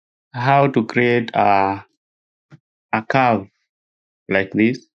how to create a curve like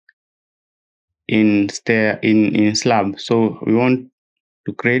this in slab. So we want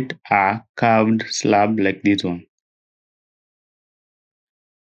to create a curved slab like this one.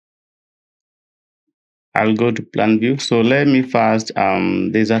 I'll go to plan view. So let me first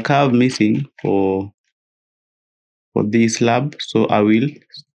there's a curve missing for this slab, so I will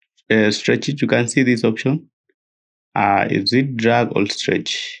stretch it. You can see this option. Is it drag or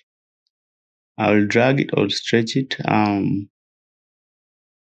stretch? I will drag it or stretch it.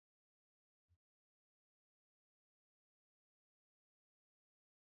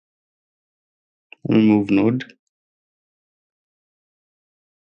 Remove node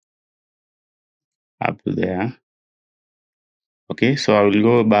up to there. Okay, so I will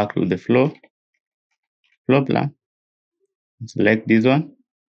go back to the floor plan. Select this one.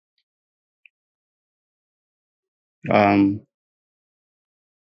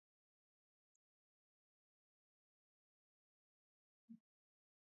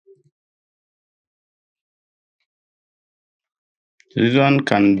 This one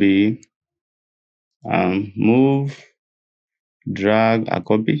can be move, drag a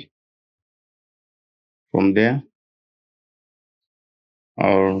copy from there,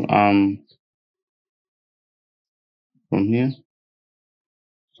 or from here.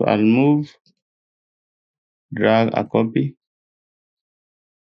 So I'll move, drag a copy.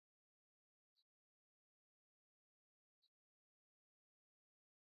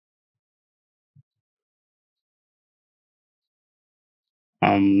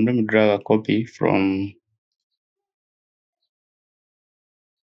 Let me drag a copy from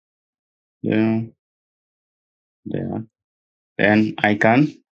there, there. Then I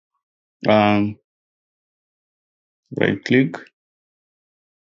can right click.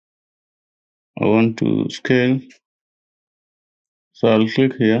 I want to scale, so I'll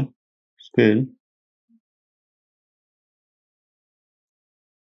click here, scale.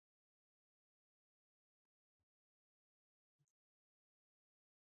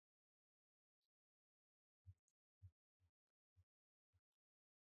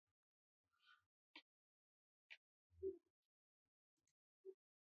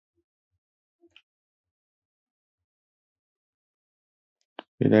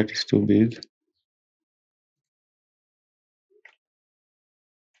 Okay, that is too big.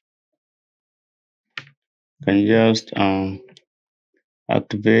 Can just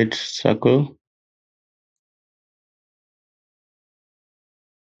activate circle,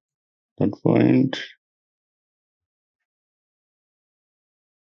 that point,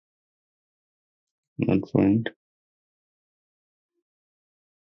 that point.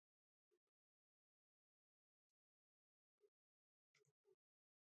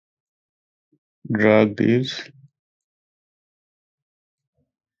 Drag this,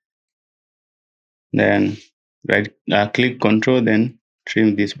 then right click control, then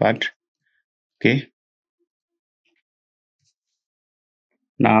trim this part. Okay,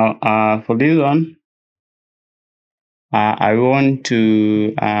 now for this one I want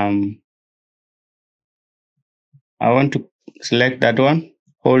to select that one,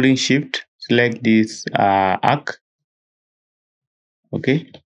 holding shift, select this arc.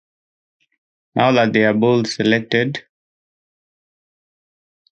 Okay, now that they are both selected,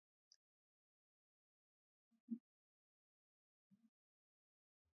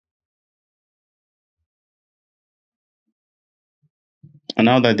 and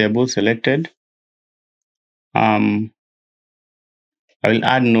now that they're both selected, I will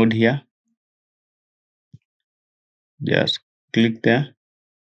add node here. Just click there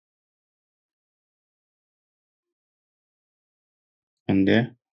and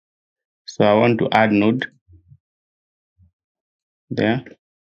there. So I want to add node there.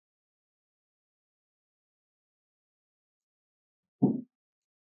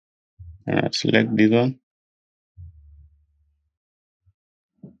 Select this one.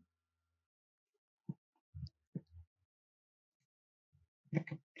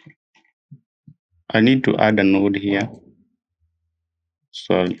 I need to add a node here.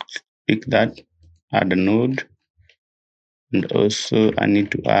 So I'll pick that, add a node. And also I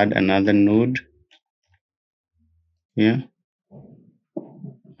need to add another node here.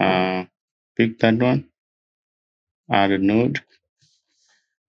 Pick that one, add a node.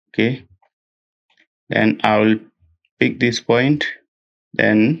 Okay. Then I will pick this point,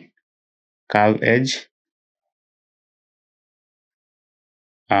 then curve edge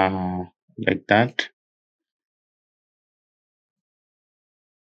like that.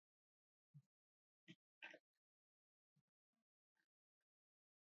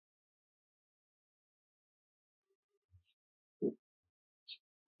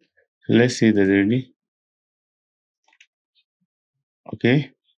 Let's see the 3D.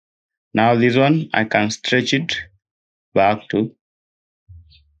 Okay, now this one I can stretch it back to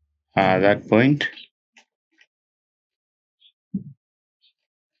that point.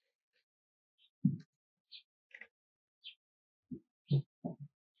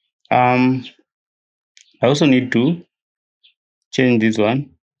 I also need to change this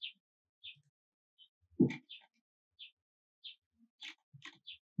one.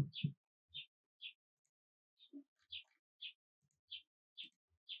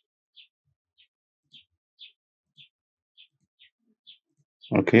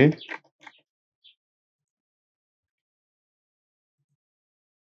 Okay,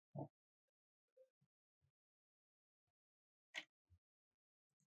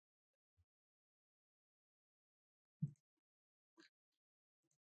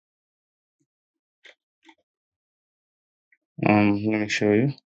 let me show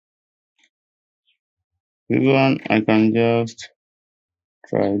you. This one I can just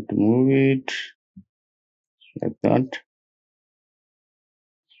try to move it like that.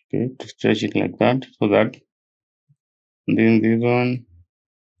 Okay, to stretch it like that, so that then this one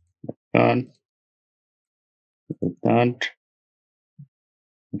that like that.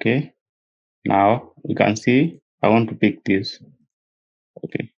 Okay, now you can see I want to pick this.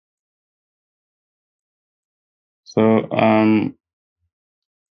 Okay, so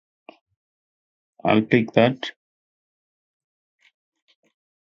I'll pick that.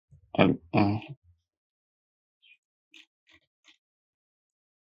 I'll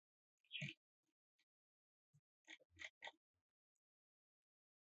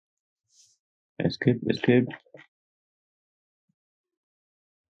escape.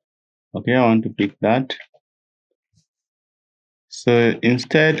 Okay, I want to pick that. So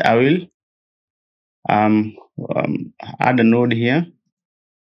instead I will um, add a node here.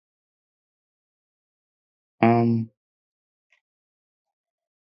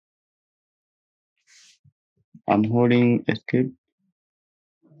 I'm holding escape.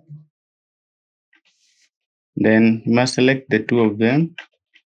 Then you must select the two of them.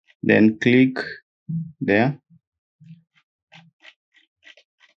 Then click there.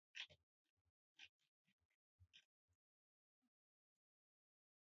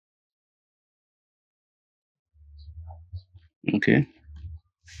 Okay.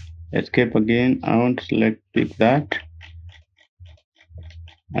 Escape again. I want to select pick that.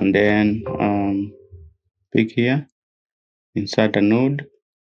 And then pick here. Insert a node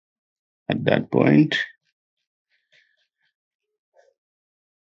at that point.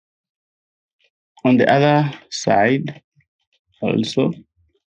 On the other side also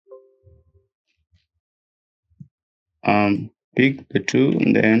pick the two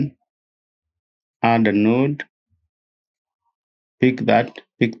and then add a node. Pick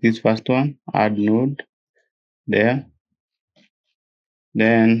this first one, add node there.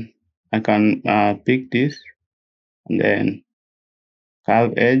 Then I can pick this and then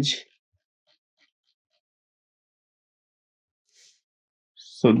curve edge.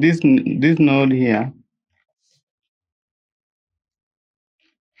 So this node here,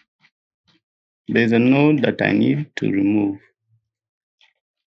 there's a node that I need to remove.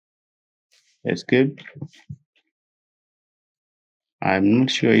 Escape. I'm not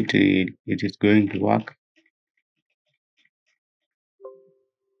sure it is going to work.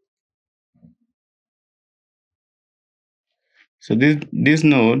 So this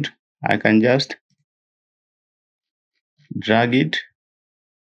node, I can just drag it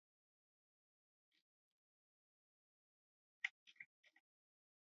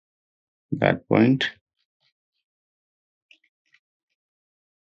that point.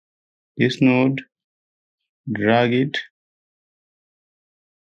 This node, drag it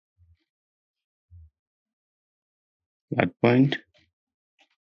that point.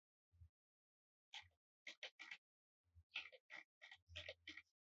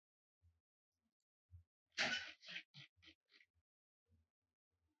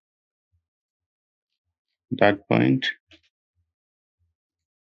 That point.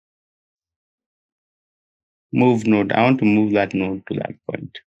 Move node. I want to move that node to that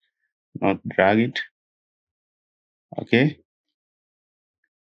point, not drag it. Okay.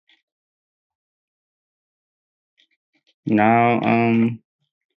 Now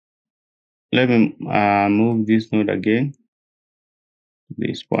let me move this node again to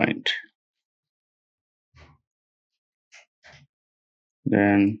this point.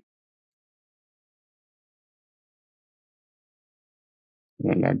 Then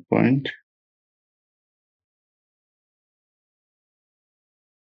at that point.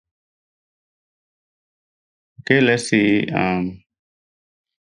 Okay, let's see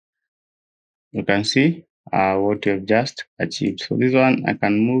You can see what you have just achieved. So this one I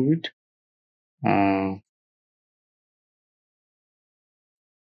can move it.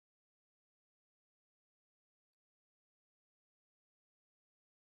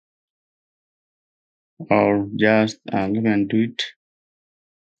 Or just let me undo it.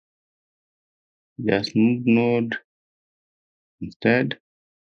 Just move node instead.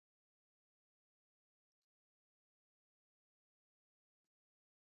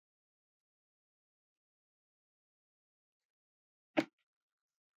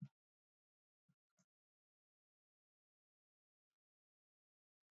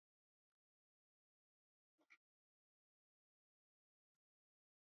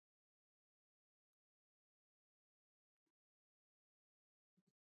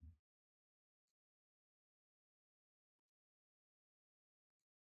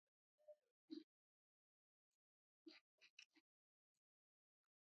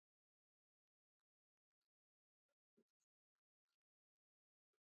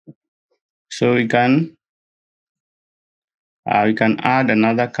 So we can add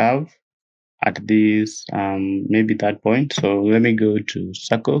another curve at this maybe that point. So let me go to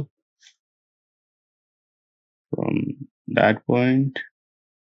circle from that point.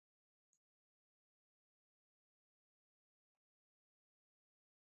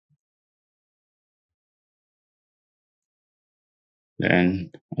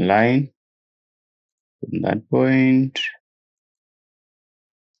 Then line from that point.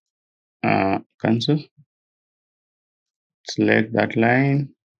 Cancel. Select that line.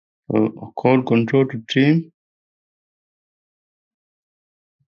 Hold Control to trim.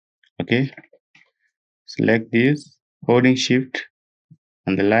 Okay. Select this. Holding Shift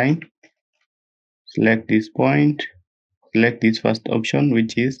on the line. Select this point. Select this first option,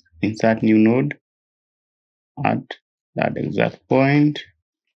 which is Insert New Node. At that exact point.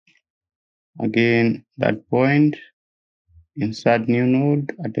 Again, that point. Insert new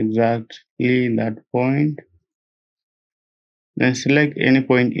node at exactly that point. Then select any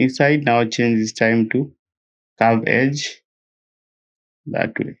point inside. Now change this time to curve edge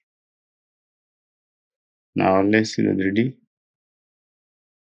that way. Now let's see the 3D.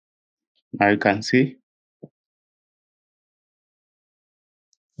 Now you can see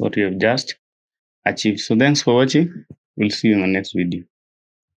what you have just achieved. So thanks for watching. We'll see you in the next video.